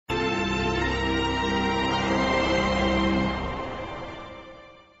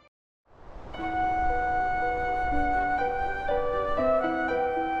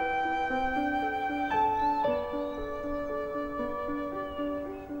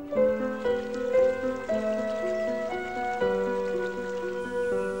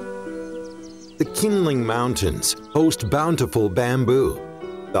Qinling Mountains host bountiful bamboo.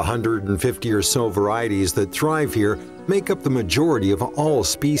 The 150 or so varieties that thrive here make up the majority of all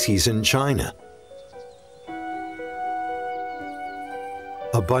species in China.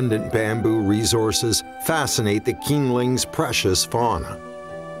 Abundant bamboo resources fascinate the Qinling's precious fauna.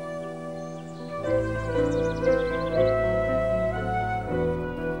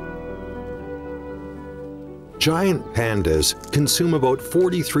 Giant pandas consume about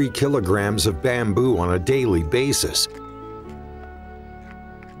 43 kilograms of bamboo on a daily basis.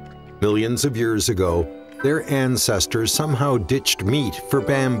 Millions of years ago, their ancestors somehow ditched meat for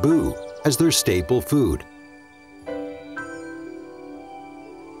bamboo as their staple food.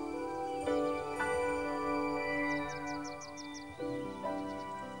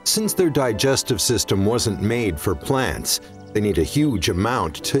 Since their digestive system wasn't made for plants, they need a huge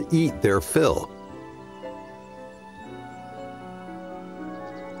amount to eat their fill.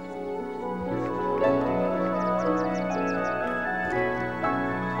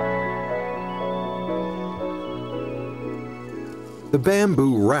 The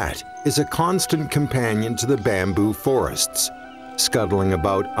bamboo rat is a constant companion to the bamboo forests. Scuttling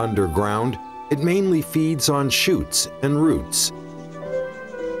about underground, it mainly feeds on shoots and roots.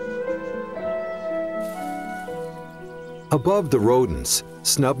 Above the rodents,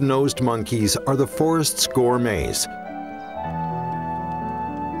 snub-nosed monkeys are the forest's gourmets.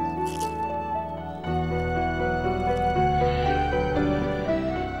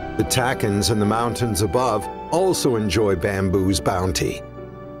 The takins in the mountains above also enjoy bamboo's bounty.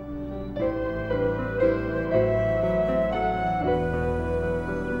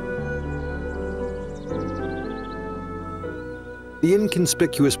 The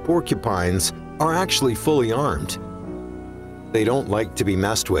inconspicuous porcupines are actually fully armed. They don't like to be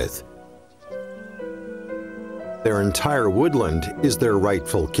messed with. Their entire woodland is their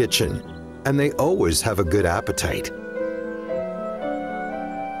rightful kitchen, and they always have a good appetite.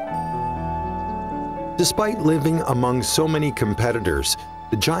 Despite living among so many competitors,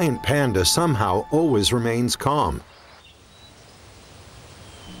 the giant panda somehow always remains calm.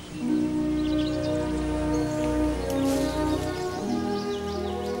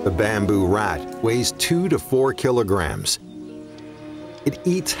 The bamboo rat weighs 2 to 4 kilograms. It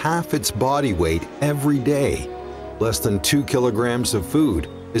eats half its body weight every day. Less than 2 kilograms of food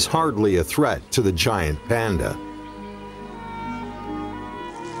is hardly a threat to the giant panda.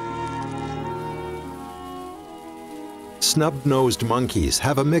 Snub-nosed monkeys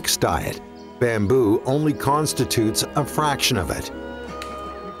have a mixed diet. Bamboo only constitutes a fraction of it.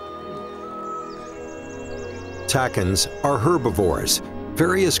 Takins are herbivores.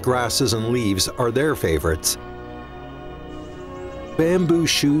 Various grasses and leaves are their favorites. Bamboo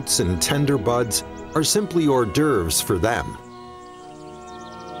shoots and tender buds are simply hors d'oeuvres for them.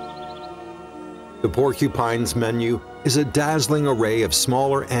 The porcupine's menu is a dazzling array of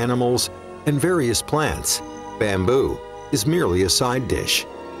smaller animals and various plants. Bamboo is merely a side dish.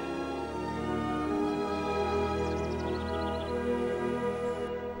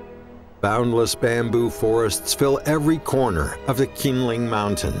 Boundless bamboo forests fill every corner of the Qinling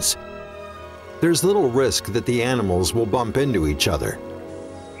Mountains. There's little risk that the animals will bump into each other.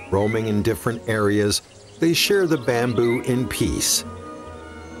 Roaming in different areas, they share the bamboo in peace.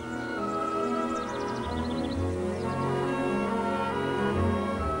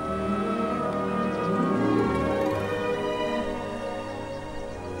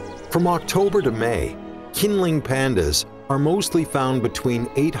 From October to May, Qinling pandas are mostly found between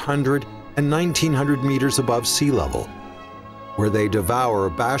 800 and 1900 meters above sea level, where they devour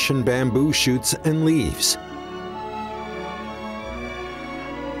Bashan bamboo shoots and leaves.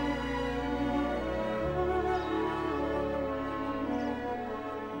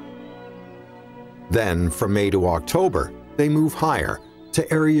 Then, from May to October, they move higher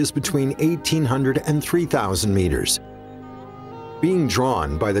to areas between 1800 and 3000 meters, being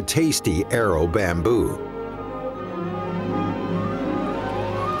drawn by the tasty arrow bamboo.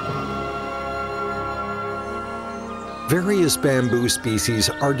 Various bamboo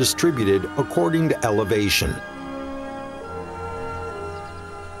species are distributed according to elevation.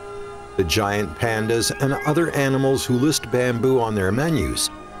 The giant pandas and other animals who list bamboo on their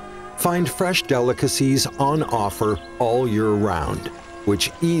menus find fresh delicacies on offer all year round,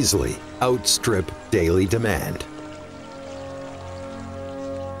 which easily outstrip daily demand.